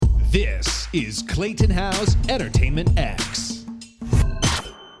is Clayton Howe's Entertainment X.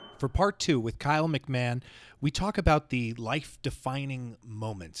 For part 2 with Kyle McMahon, we talk about the life-defining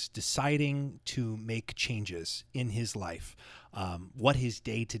moments, deciding to make changes in his life, what his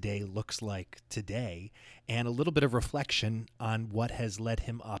day-to-day looks like today, and a little bit of reflection on what has led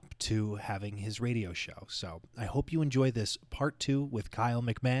him up to having his radio show. So I hope you enjoy this part 2 with Kyle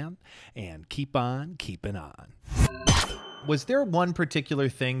McMahon, and keep on keeping on. Was there one particular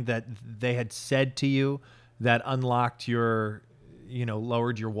thing that they had said to you that unlocked your,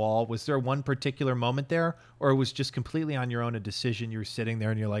 lowered your wall? Was there one particular moment there, or it was just completely on your own, a decision? You were sitting there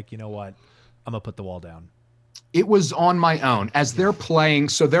and you're like, you know what, I'm gonna put the wall down. It was on my own as they're playing.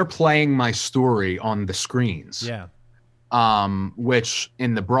 So they're playing my story on the screens. Yeah. Which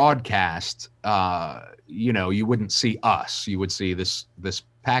in the broadcast, you wouldn't see us. You would see this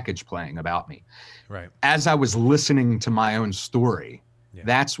package playing about me. Right. As I was listening to my own story, Yeah.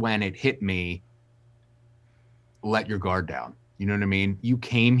 that's when it hit me. Let your guard down. You know what I mean? You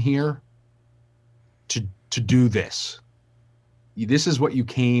came here to do this. This is what you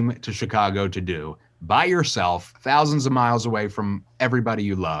came to Chicago to do by yourself, thousands of miles away from everybody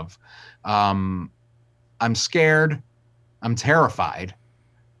you love. I'm scared. I'm terrified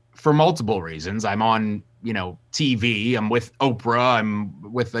for multiple reasons. I'm on, TV. I'm with Oprah.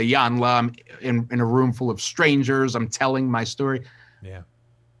 I'm with Iyanla. I'm in a room full of strangers. I'm telling my story. Yeah.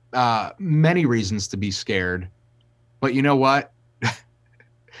 Many reasons to be scared. But you know what?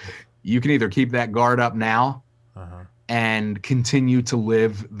 You can either keep that guard up now and continue to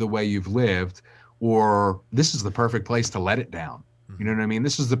live the way you've lived, or this is the perfect place to let it down. You know what I mean?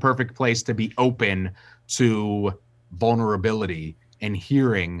 This is the perfect place to be open to vulnerability and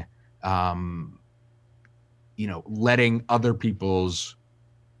hearing, letting other people's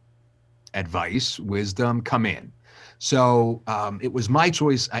advice, wisdom come in. So it was my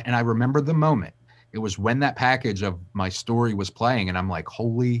choice. And I remember the moment. It was when that package of my story was playing, and I'm like,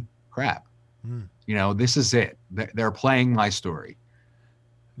 holy crap. This is it. They're playing my story.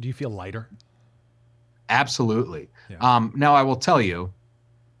 Do you feel lighter? Absolutely. Yeah. Now I will tell you,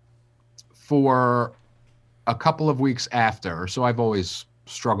 for a couple of weeks after, so I've always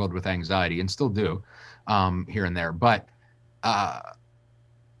struggled with anxiety and still do here and there, but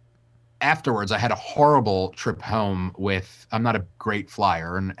afterwards I had a horrible trip home with, I'm not a great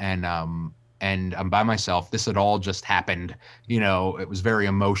flyer and I'm by myself. This had all just happened. It was very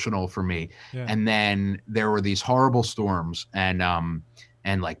emotional for me. Yeah. And then there were these horrible storms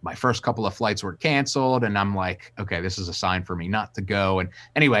and like my first couple of flights were canceled, and I'm like, okay, this is a sign for me not to go. And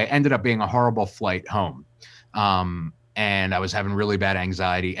anyway, it ended up being a horrible flight home. And I was having really bad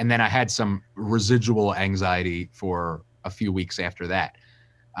anxiety. And then I had some residual anxiety for a few weeks after that.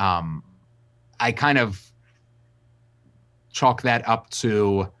 I kind of chalk that up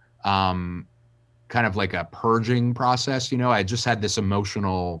to kind of like a purging process. I just had this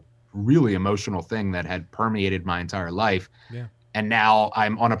really emotional thing that had permeated my entire life. Yeah. And now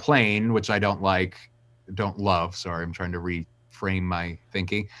I'm on a plane, which I don't love. Sorry, I'm trying to reframe my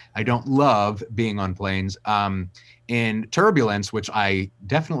thinking. I don't love being on planes. In turbulence, which I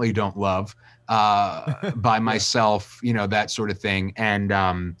definitely don't love, by myself, that sort of thing.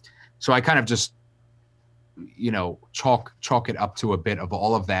 And so I kind of just, chalk it up to a bit of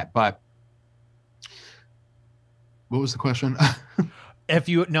all of that. But what was the question? I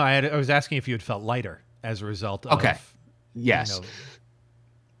was asking if you had felt lighter as a result of yes,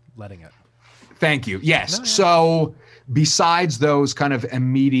 letting it. Thank you. Yes. No. So besides those kind of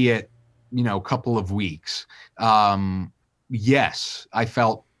immediate, couple of weeks, yes, I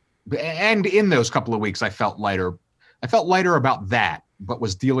felt, and in those couple of weeks, I felt lighter. I felt lighter about that, but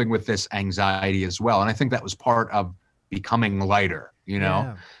was dealing with this anxiety as well. And I think that was part of becoming lighter,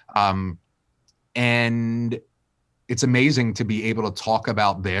 Yeah. And it's amazing to be able to talk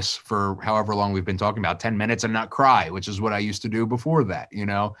about this for however long we've been talking about, 10 minutes, and not cry, which is what I used to do before that,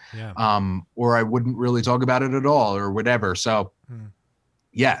 Yeah. or I wouldn't really talk about it at all or whatever. So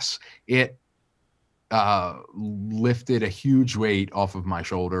yes, it lifted a huge weight off of my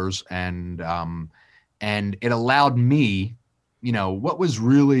shoulders, and it allowed me, what was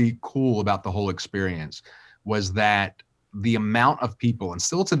really cool about the whole experience was that the amount of people, and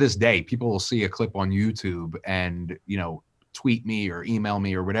still to this day, people will see a clip on YouTube and, tweet me or email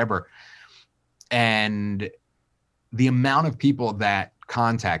me or whatever. And the amount of people that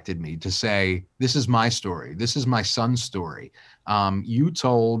contacted me to say, this is my story. This is my son's story. You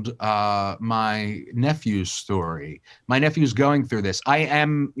told my nephew's story. My nephew's going through this.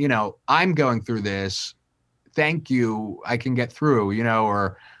 I'm going through this. Thank you. I can get through,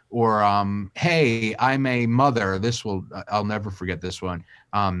 or hey, I'm a mother. I'll never forget this one.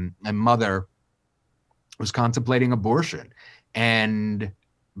 My mother was contemplating abortion, and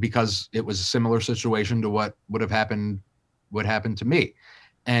because it was a similar situation to what would happened to me,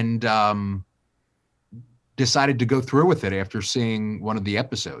 and decided to go through with it after seeing one of the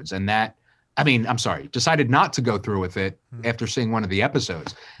episodes. And that, I mean, I'm sorry, decided not to go through with it after seeing one of the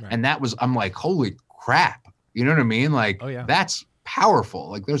episodes. Right. And that was, I'm like, holy crap. You know what I mean? Like, that's powerful.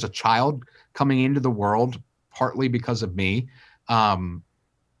 Like, there's a child coming into the world partly because of me.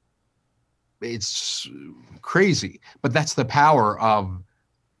 It's crazy, but that's the power of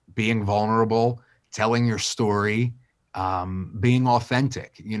being vulnerable, telling your story, being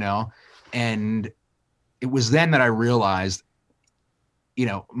authentic, you know? And it was then that I realized, you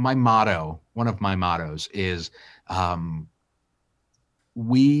know, my motto, one of my mottos is,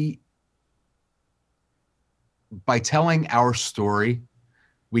 by telling our story,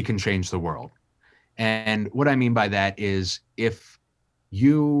 we can change the world. And what I mean by that is, if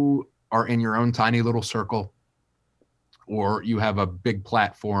you are in your own tiny little circle, or you have a big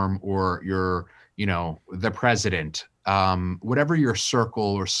platform, or you're, you know, the president, whatever your circle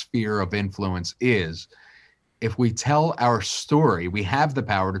or sphere of influence is, if we tell our story, we have the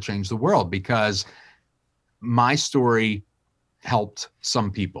power to change the world, because my story helped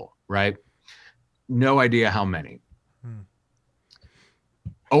some people, right? No idea how many.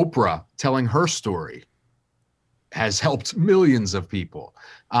 Oprah telling her story has helped millions of people.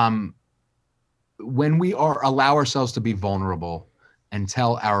 When we allow ourselves to be vulnerable and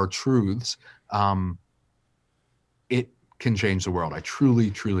tell our truths, it can change the world. I truly,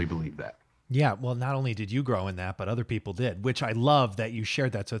 truly believe that. Yeah, well, not only did you grow in that, but other people did, which I love that you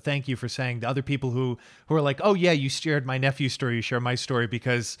shared that. So thank you for saying the other people who are like, oh yeah, you shared my nephew's story, you share my story,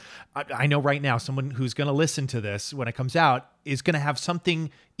 because I know right now someone who's going to listen to this when it comes out is going to have something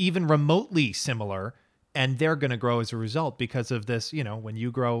even remotely similar, and they're going to grow as a result because of this. You know, when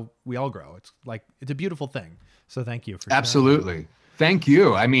you grow, we all grow. It's like, it's a beautiful thing. So thank you for Absolutely. Thank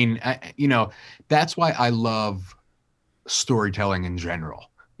you. I mean, you know, that's why I love storytelling in general.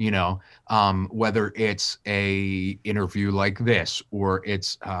 You know, whether it's a interview like this, or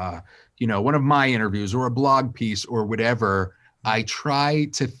it's, you know, one of my interviews, or a blog piece, or whatever, I try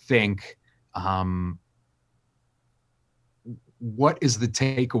to think, what is the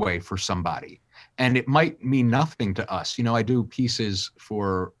takeaway for somebody? And it might mean nothing to us. You know, I do pieces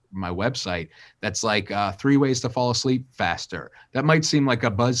for my website that's like 3 ways to fall asleep faster. That might seem like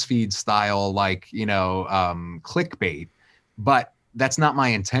a BuzzFeed style, like, you know, clickbait, but that's not my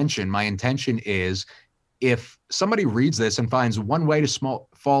intention. My intention is, if somebody reads this and finds one way to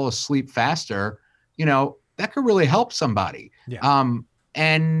fall asleep faster, you know, that could really help somebody. Yeah.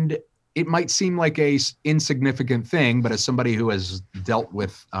 And it might seem like a insignificant thing, but as somebody who has dealt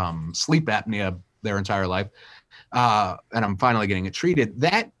with sleep apnea their entire life, and I'm finally getting it treated,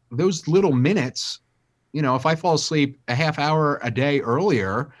 that those little minutes, you know, if I fall asleep a half hour a day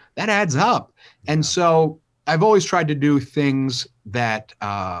earlier, that adds up. Yeah. And so I've always tried to do things that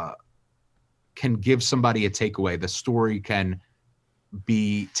can give somebody a takeaway. The story can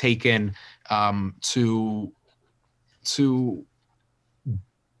be taken to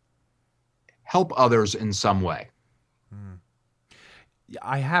help others in some way.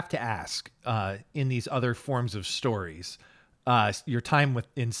 I have to ask, in these other forms of stories, your time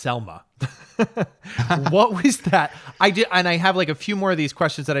in Selma, what was that? And I have like a few more of these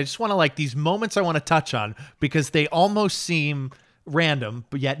questions that I just want to, like, these moments I want to touch on, because they almost seem random,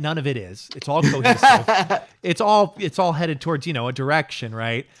 but yet none of it is. It's all cohesive. it's all headed towards, you know, a direction,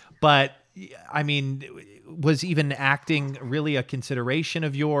 right? But I mean, was even acting really a consideration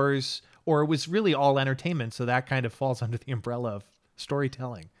of yours, or it was really all entertainment? So that kind of falls under the umbrella of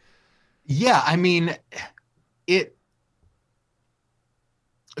storytelling. Yeah, I mean,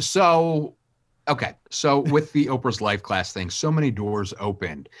 So with the Oprah's Life class thing, so many doors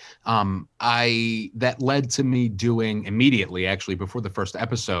opened. That led to me doing immediately, actually, before the first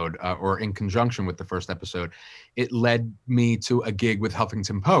episode, or in conjunction with the first episode, it led me to a gig with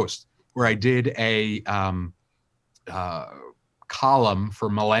Huffington Post, where I did a column for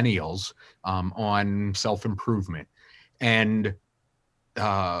millennials on self-improvement. And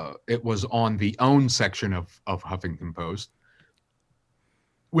it was on the OWN section of Huffington Post,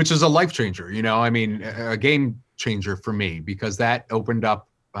 which is a life changer, you know, I mean, a game changer for me, because that opened up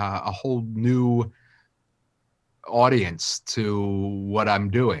a whole new audience to what I'm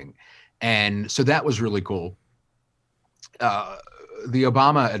doing. And so that was really cool. The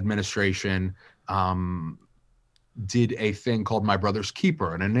Obama administration did a thing called My Brother's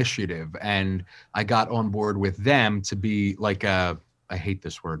Keeper, an initiative. And I got on board with them to be like I hate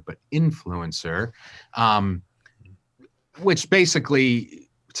this word, but influencer, which basically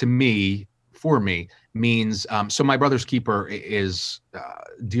to me, for me, means so my brother's keeper is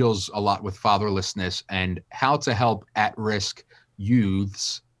deals a lot with fatherlessness and how to help at-risk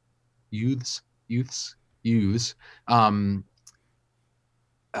youths youths youths um,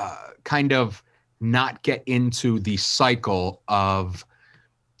 kind of not get into the cycle of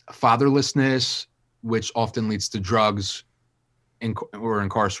fatherlessness, which often leads to drugs or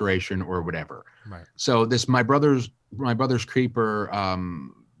incarceration or whatever. Right. So this my brother's keeper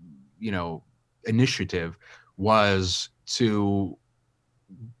initiative was to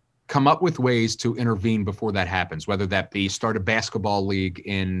come up with ways to intervene before that happens, whether that be start a basketball league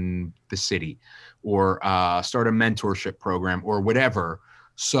in the city or start a mentorship program or whatever.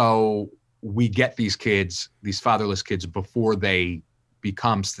 So we get these kids, these fatherless kids, before they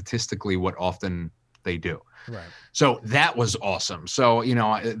become statistically what often they do. Right. So that was awesome. So,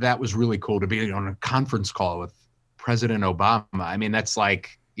 that was really cool to be on a conference call with President Obama. I mean, that's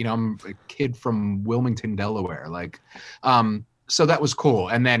like, I'm a kid from Wilmington, Delaware. So that was cool.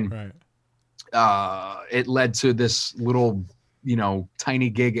 And then it led to this little, tiny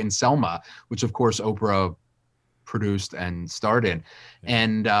gig in Selma, which of course Oprah produced and starred in.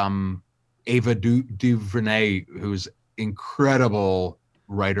 Yeah. And Ava DuVernay, who's incredible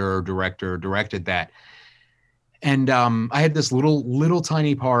writer, director, directed that. And I had this little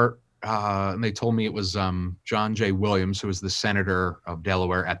tiny part. And they told me it was John J. Williams, who was the senator of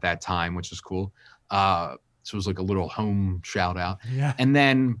Delaware at that time, which is cool. So it was like a little home shout out. Yeah. And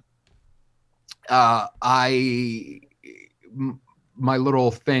then my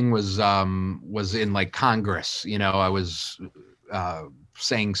little thing was in like Congress. I was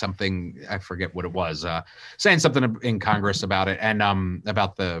saying something, I forget what it was, saying something in Congress about it and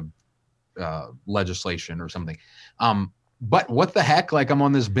about the legislation or something. But what the heck? Like I'm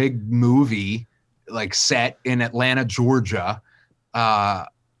on this big movie, like set in Atlanta, Georgia.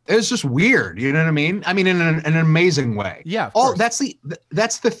 It was just weird. You know what I mean? I mean, in an amazing way. Yeah.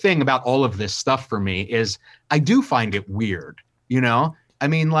 That's the thing about all of this stuff for me is I do find it weird. I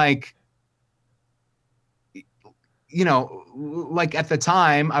mean, like at the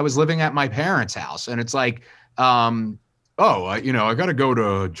time I was living at my parents' house and it's like, I got to go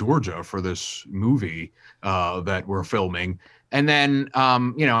to Georgia for this movie that we're filming. And then,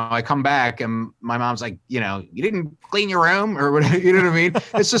 I come back and my mom's like, you didn't clean your room or whatever, you know what I mean?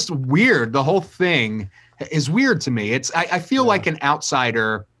 It's just weird. The whole thing is weird to me. I feel like an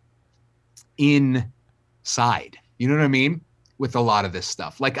outsider inside, you know what I mean? With a lot of this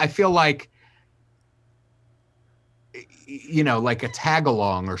stuff. Like, I feel like, like a tag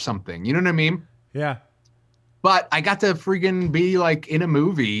along or something, you know what I mean? Yeah. But I got to freaking be like in a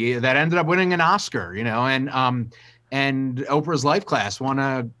movie that ended up winning an Oscar, and Oprah's Life Class won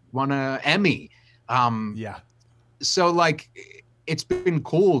a Emmy. Yeah. So like, it's been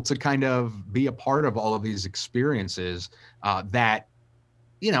cool to kind of be a part of all of these experiences that,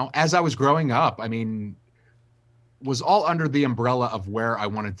 as I was growing up, I mean, was all under the umbrella of where I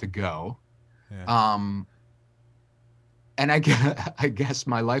wanted to go. Yeah. And I guess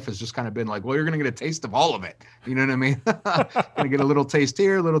my life has just kind of been like, well, you're going to get a taste of all of it. You know what I mean? Going to get a little taste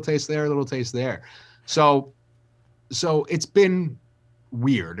here, a little taste there, a little taste there. So it's been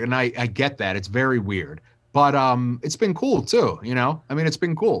weird. And I get that. It's very weird. But it's been cool too, I mean, it's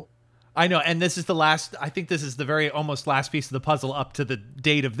been cool. I know. And this is I think this is the very almost last piece of the puzzle up to the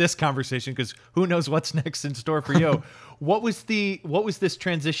date of this conversation, because who knows what's next in store for you. What was this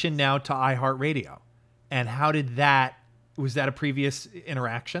transition now to iHeartRadio? And how did was that a previous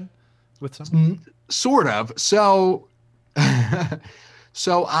interaction with someone? Sort of. So I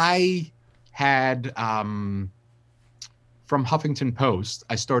had, from Huffington Post,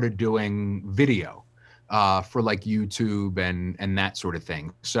 I started doing video for like YouTube and that sort of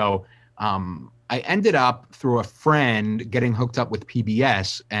thing. So I ended up through a friend getting hooked up with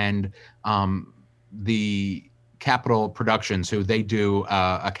PBS and the Capitol Productions, who they do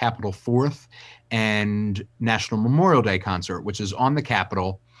a Capitol 4th and National Memorial Day concert, which is on the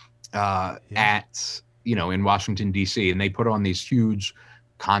Capitol at, in Washington, D.C. And they put on these huge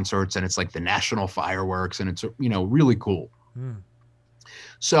concerts and it's like the national fireworks and it's, really cool. Mm.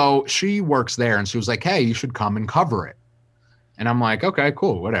 So she works there and she was like, hey, you should come and cover it. And I'm like, okay,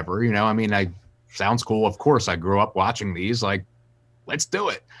 cool, whatever. I mean, sounds cool. Of course, I grew up watching these, like, let's do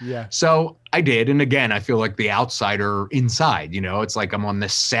it. Yeah. So I did. And again, I feel like the outsider inside, it's like I'm on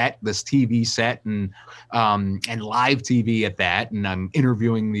this TV set and live TV at that. And I'm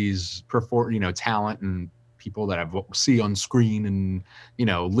interviewing these talent and people that I see on screen and,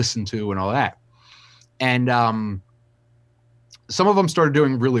 listen to and all that. And some of them started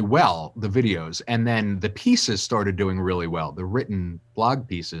doing really well, the videos, and then the pieces started doing really well, the written blog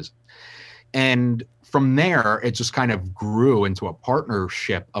pieces. And from there, it just kind of grew into a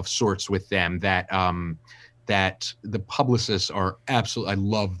partnership of sorts with them that that the publicists are absolutely, I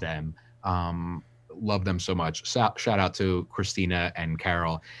love them. Love them so much. Shout out to Christina and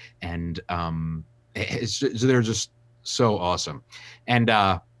Carol. And it's just, they're just so awesome. And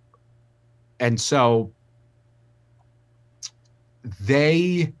so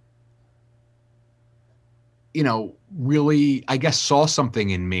they, you know, really, I guess, saw something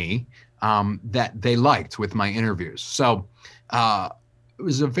in me that they liked with my interviews. So it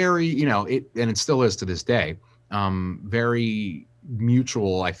was a very, you know, and it still is to this day, very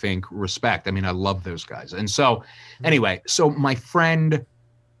mutual, I think, respect. I mean, I love those guys. And so anyway, so my friend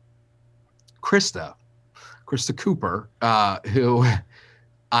Krista Cooper, who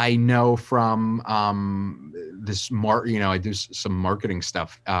I know from this you know, I do some marketing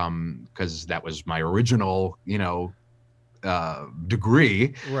stuff because that was my original, you know,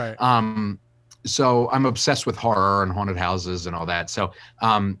 degree. Right. So I'm obsessed with horror and haunted houses and all that. So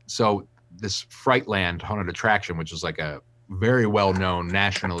so this Frightland haunted attraction, which is like a very well-known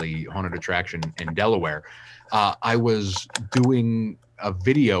nationally haunted attraction in Delaware, I was doing a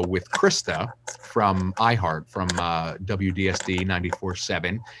video with Krista from iHeart, from WDSD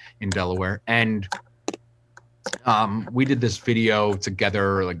 94.7 in Delaware. And we did this video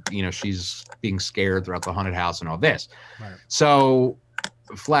together, like, you know, she's being scared throughout the haunted house and all this. Right. So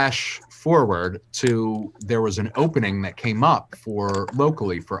flash forward to, there was an opening that came up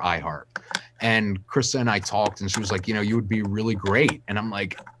locally for iHeart. And Krista and I talked, and she was like, you know, you would be really great. And I'm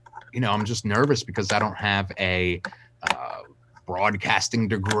like, you know, I'm just nervous because I don't have a broadcasting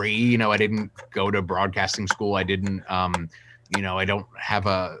degree. You know, I didn't go to broadcasting school. I didn't, you know, I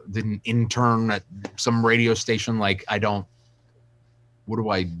didn't intern at some radio station. Like, what do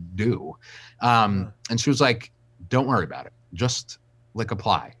I do? And she was like, don't worry about it. Just like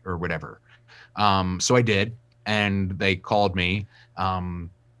apply or whatever. So I did, and they called me.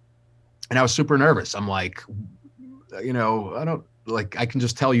 And I was super nervous. I'm like, you know, I can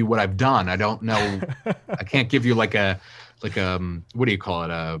just tell you what I've done. I don't know. I can't give you like a, what do you call it?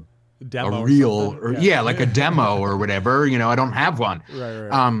 A demo, a reel, or like a demo or whatever. You know, I don't have one.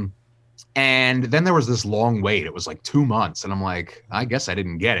 Right. And then there was this long wait. It was like 2 months. And I'm like, I guess I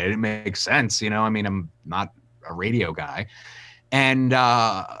didn't get it. It makes sense. You know, I mean, I'm not a radio guy. And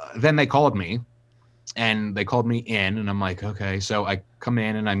then they called me. And they called me in, and I'm like, okay. So I come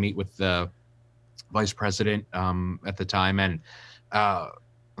in and I meet with the vice president at the time, and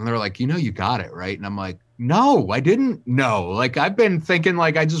they're like, you know, you got it, right? And I'm like, no, I didn't know. Like, I've been thinking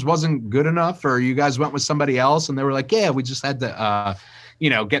like I just wasn't good enough, or you guys went with somebody else. And they were like, yeah, we just had to, you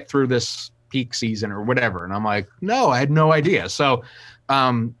know, get through this peak season or whatever. And I'm like, no, I had no idea. So,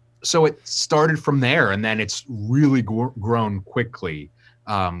 so it started from there, and then it's really grown quickly.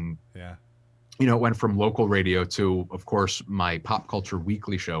 Yeah. You know, it went from local radio to, of course, my Pop Culture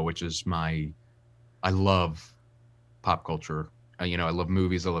Weekly show, which is I love pop culture. You know, I love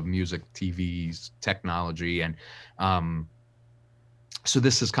movies, I love music, TVs, technology. And so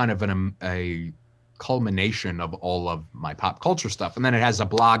this is kind of a culmination of all of my pop culture stuff. And then it has a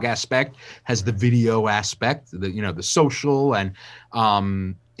blog aspect, has the video aspect, the social, and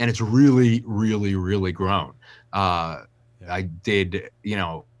it's really, really, really grown. I did, you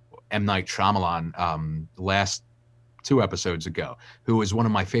know, M. Night Shyamalan last 2 episodes ago, who is one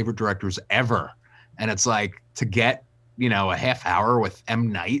of my favorite directors ever. And it's like, to get, you know, a half hour with M.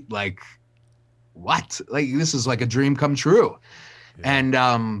 Night, like, what? Like, this is like a dream come true. Yeah.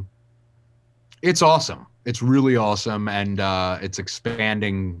 And it's awesome. It's really awesome. And it's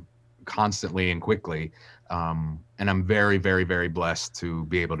expanding constantly and quickly. And I'm very, very, very blessed to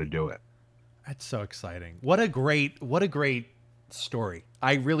be able to do it. That's so exciting. What a great story.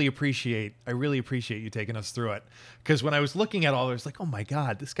 I really appreciate you taking us through it, because when I was looking at all, I was like, oh my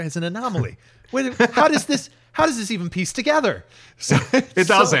God, this guy's an anomaly. Wait, how does this even piece together? So, it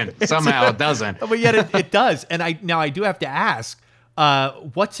doesn't. Somehow it doesn't. But yet it does. And I do have to ask,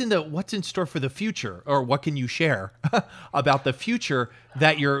 what's in store for the future, or what can you share about the future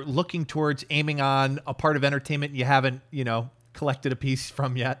that you're looking towards, aiming on a part of entertainment you haven't, you know, collected a piece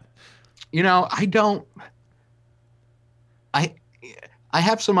from yet? You know, I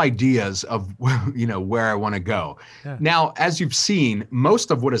have some ideas of, you know, where I want to go. Yeah. Now, as you've seen,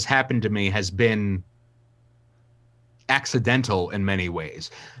 most of what has happened to me has been accidental in many ways.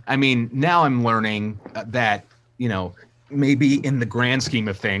 I mean, now I'm learning that, you know, maybe in the grand scheme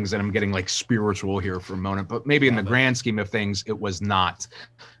of things, and I'm getting like spiritual here for a moment, but maybe in the grand scheme of things, it was not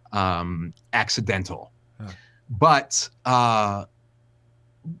accidental. Huh. but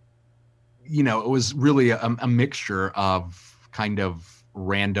you know, it was really a mixture of kind of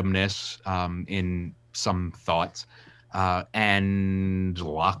randomness in some thoughts and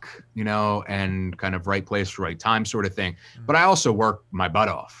luck, you know, and kind of right place, right time sort of thing. But I also work my butt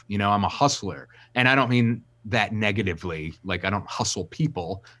off. You know, I'm a hustler, and I don't mean that negatively. Like, I don't hustle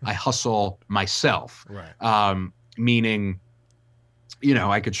people. I hustle myself. Right. Meaning, you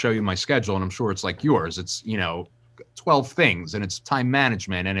know, I could show you my schedule, and I'm sure it's like yours. It's, you know, 12 things, and it's time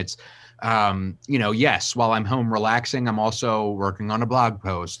management, and it's you know, yes, while I'm home relaxing, I'm also working on a blog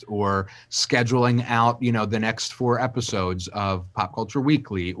post or scheduling out, you know, the next 4 episodes of Pop Culture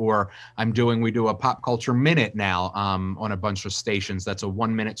Weekly, or we do a Pop Culture Minute now on a bunch of stations. That's a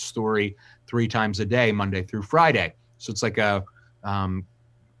 1-minute story 3 times a day, Monday through Friday. So it's like a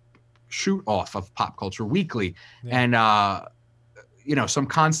shoot off of Pop Culture Weekly. Yeah. And, you know, so I'm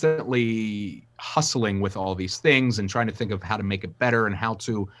constantly hustling with all these things and trying to think of how to make it better and how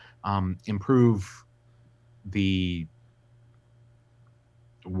to improve the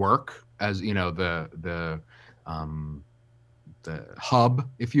work, as you know, the hub,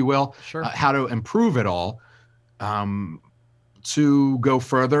 if you will. Sure. How to improve it all to go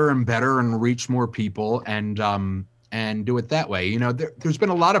further and better and reach more people and do it that way. You know, there's been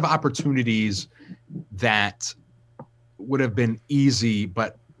a lot of opportunities that would have been easy,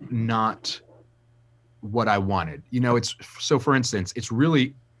 but not what I wanted. You know, it's so, for instance, it's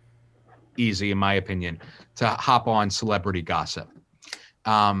really easy, in my opinion, to hop on celebrity gossip.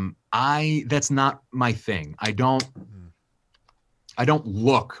 That's not my thing. I don't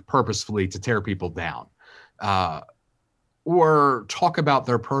look purposefully to tear people down or talk about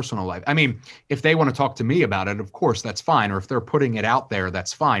their personal life. I mean, if they want to talk to me about it, of course, that's fine. Or if they're putting it out there,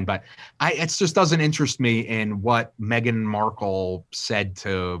 that's fine. But it just doesn't interest me in what Meghan Markle said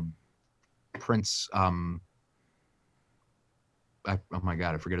to Prince. Oh my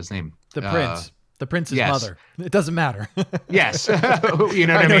God, I forget his name. The prince. The prince's yes. mother. It doesn't matter. Yes. You know what I mean?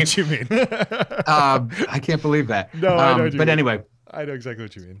 I know what you mean. I can't believe that. No, I know what you but mean. Anyway. I know exactly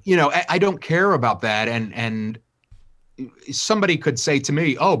what you mean. You know, I don't care about that. And somebody could say to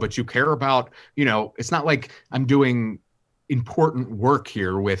me, oh, but you care about, you know, it's not like I'm doing important work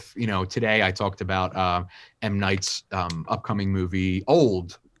here with, you know, today I talked about M. Night's upcoming movie,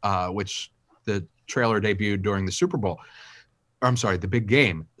 Old, which the trailer debuted during the Super Bowl. I'm sorry, the big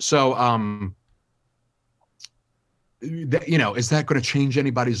game. So, you know, is that going to change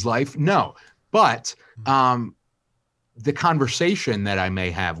anybody's life? No. But the conversation that I may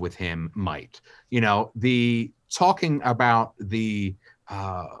have with him might, you know, the talking about the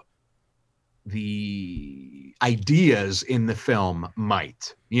ideas in the film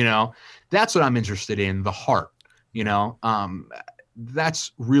might, you know, that's what I'm interested in, the heart, you know.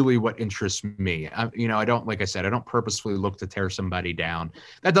 That's really what interests me. You know, I don't, like I said, I don't purposefully look to tear somebody down.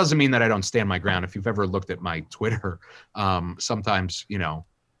 That doesn't mean that I don't stand my ground. If you've ever looked at my Twitter, sometimes, you know,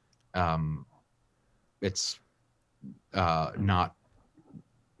 it's not,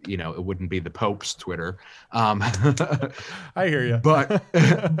 you know, it wouldn't be the Pope's Twitter. I hear you. But,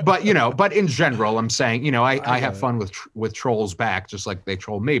 you know, but in general, I'm saying, you know, I have fun with trolls back, just like they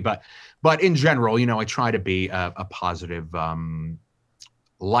troll me. But in general, you know, I try to be a positive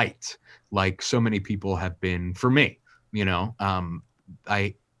light, like so many people have been for me. You know,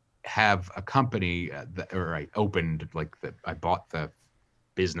 I have a company I opened, like, I bought the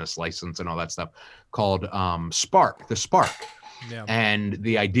business license and all that stuff, called Spark, the Spark. Yeah. And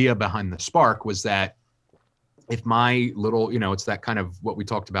the idea behind the Spark was that if my little, you know, it's that kind of what we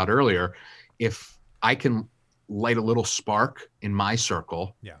talked about earlier, if I can light a little spark in my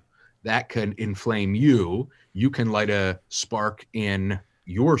circle, yeah, that can inflame you. You can light a spark in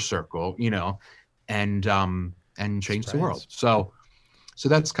your circle, you know, and change the world. So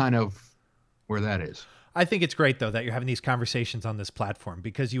that's kind of where that is. I think it's great, though, that you're having these conversations on this platform,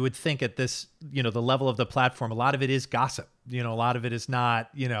 because you would think at this, you know, the level of the platform, a lot of it is gossip. You know, a lot of it is not,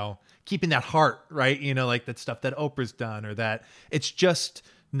 you know, keeping that heart, right? You know, like that stuff that Oprah's done, or that it's just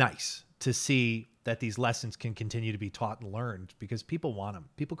nice to see that these lessons can continue to be taught and learned, because people want them,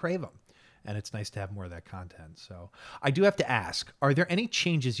 people crave them. And it's nice to have more of that content. So I do have to ask, are there any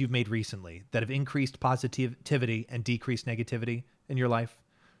changes you've made recently that have increased positivity and decreased negativity in your life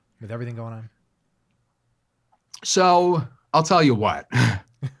with everything going on? So I'll tell you what,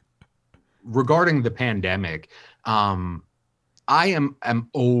 regarding the pandemic, I have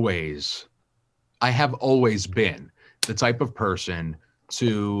always been the type of person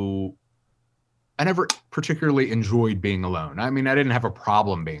I never particularly enjoyed being alone. I mean, I didn't have a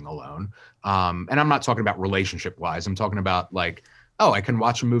problem being alone. And I'm not talking about relationship wise. I'm talking about like, oh, I can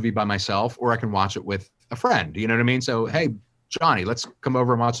watch a movie by myself, or I can watch it with a friend, you know what I mean? So, hey, Johnny, let's come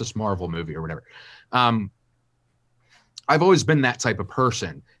over and watch this Marvel movie or whatever. I've always been that type of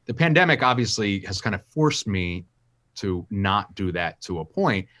person. The pandemic obviously has kind of forced me to not do that to a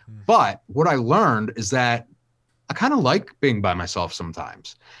point. But what I learned is that I kind of like being by myself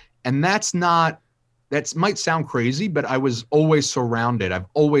sometimes. And that might sound crazy, but I was always surrounded. I've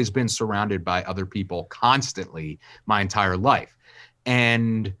always been surrounded by other people constantly my entire life.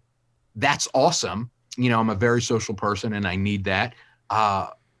 And that's awesome. You know, I'm a very social person and I need that.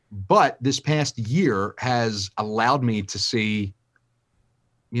 But this past year has allowed me to see,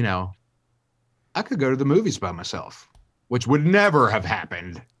 you know, I could go to the movies by myself, which would never have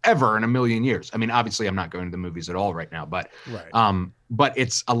happened ever in a million years. I mean, obviously I'm not going to the movies at all right now, but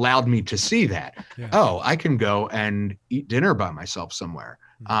it's allowed me to see that. Yeah. Oh, I can go and eat dinner by myself somewhere.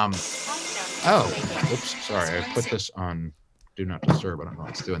 Oops, sorry. I put this on Do Not Disturb. I don't know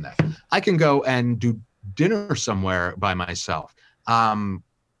what's doing that. I can go and do dinner somewhere by myself.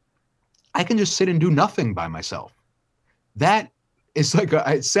 I can just sit and do nothing by myself. That is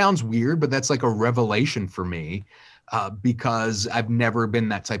it sounds weird, but that's like a revelation for me because I've never been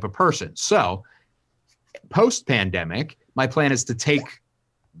that type of person. So post-pandemic, my plan is to take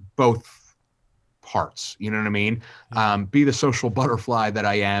both parts, you know what I mean? Be the social butterfly that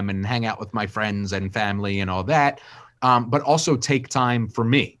I am and hang out with my friends and family and all that, but also take time for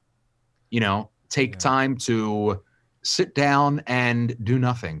me, you know, take time to sit down and do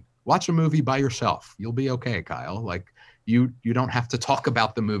nothing. Watch a movie by yourself. You'll be okay, Kyle. Like you don't have to talk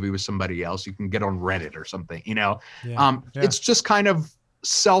about the movie with somebody else. You can get on Reddit or something, you know? It's just kind of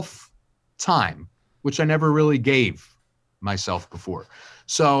self time, which I never really gave myself before.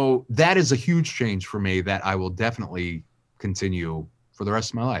 So that is a huge change for me that I will definitely continue for the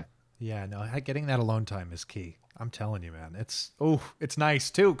rest of my life. Yeah, no, getting that alone time is key. I'm telling you, man. It's nice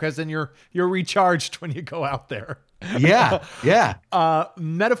too, because then you're recharged when you go out there. Yeah.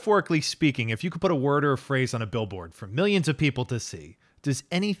 Metaphorically speaking, if you could put a word or a phrase on a billboard for millions of people to see, does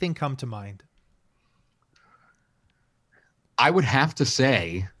anything come to mind? I would have to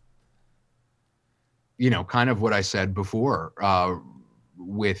say, you know, kind of what I said before,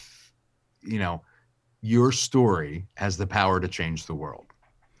 with, you know, your story has the power to change the world.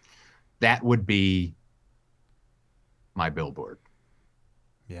 That would be my billboard.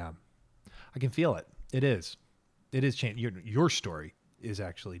 Yeah, I can feel it. It is changing. Your story is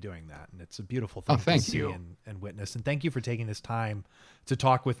actually doing that, and it's a beautiful thing to see and witness. And thank you for taking this time to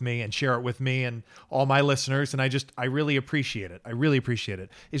talk with me and share it with me and all my listeners. And I really appreciate it. I really appreciate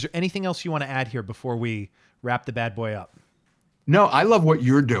it. Is there anything else you want to add here before we wrap the bad boy up? No, I love what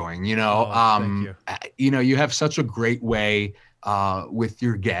you're doing. You know, thank you. You know, you have such a great way with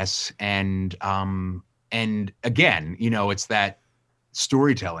your guests, and again, you know, it's that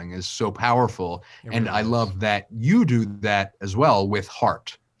storytelling is so powerful, and I love that you do that as well with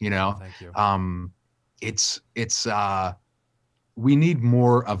heart. You know, thank you. It's we need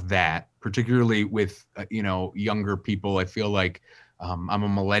more of that, particularly with you know, younger people. I feel like I'm a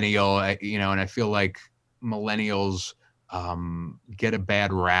millennial, you know, and I feel like millennials get a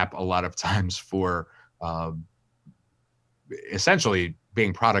bad rap a lot of times for essentially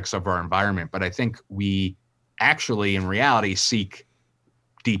being products of our environment. But I think we actually, in reality, seek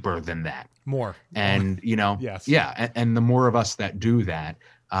deeper than that. More. And, you know, yes. Yeah. And the more of us that do that,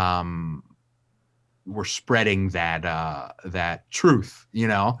 we're spreading that truth, you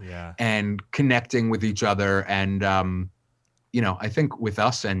know, and connecting with each other. And, you know, I think with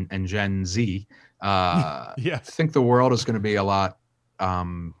us and Gen Z, I think the world is going to be a lot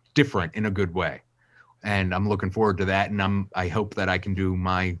different in a good way. And I'm looking forward to that. And I hope that I can do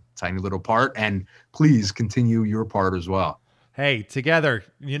my tiny little part, and please continue your part as well. Hey, together,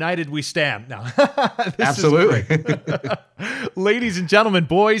 united we stand. Now, Absolutely. Ladies and gentlemen,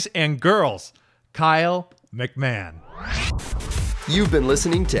 boys and girls, Kyle McMahon. You've been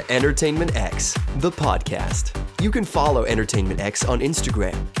listening to Entertainment X, the podcast. You can follow Entertainment X on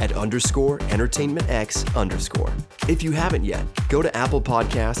Instagram at _EntertainmentX_. If you haven't yet, go to Apple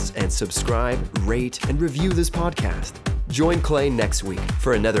Podcasts and subscribe, rate, and review this podcast. Join Clay next week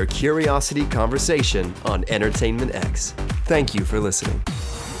for another curiosity conversation on Entertainment X. Thank you for listening.